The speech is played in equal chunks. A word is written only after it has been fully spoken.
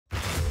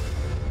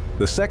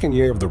The second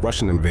year of the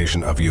Russian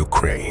invasion of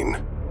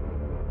Ukraine,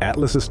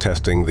 Atlas is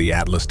testing the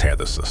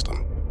AtlasTETHER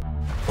system.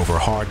 Over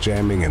hard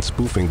jamming and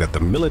spoofing that the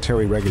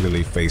military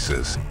regularly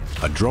faces,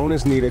 a drone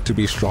is needed to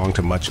be strong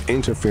to much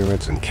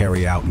interference and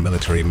carry out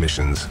military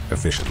missions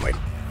efficiently.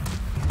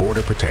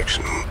 Border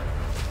protection,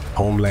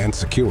 homeland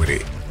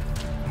security,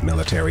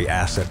 military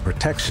asset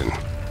protection,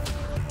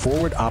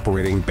 forward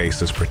operating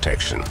bases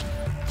protection.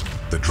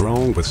 The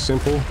drone with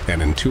simple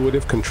and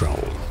intuitive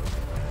control,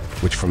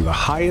 which from the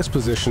highest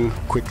position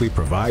quickly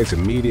provides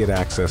immediate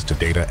access to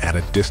data at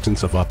a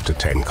distance of up to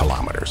 10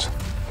 kilometers,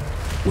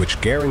 which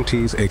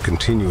guarantees a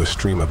continuous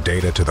stream of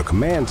data to the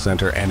command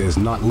center and is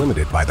not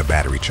limited by the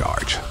battery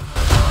charge.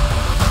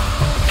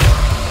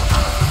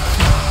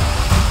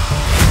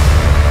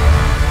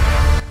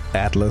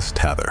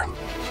 AtlasTETHER,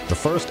 the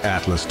first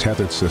Atlas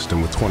tethered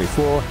system with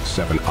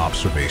 24/7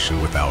 observation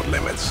without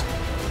limits.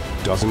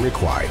 Doesn't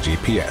require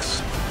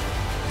GPS.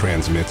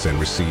 Transmits and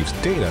receives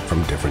data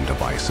from different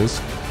devices,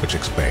 which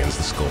expands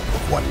the scope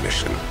of one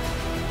mission.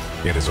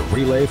 It is a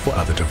relay for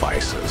other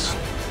devices.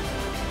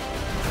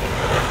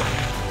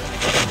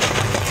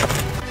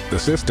 The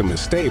system is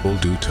stable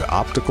due to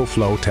optical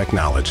flow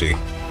technology.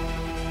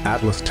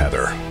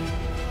 AtlasTETHER.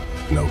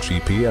 No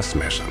GPS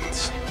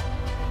missions.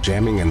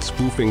 Jamming and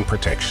spoofing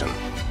protection.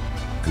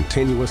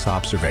 Continuous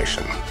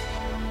observation.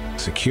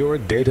 Secure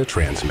data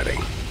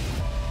transmitting.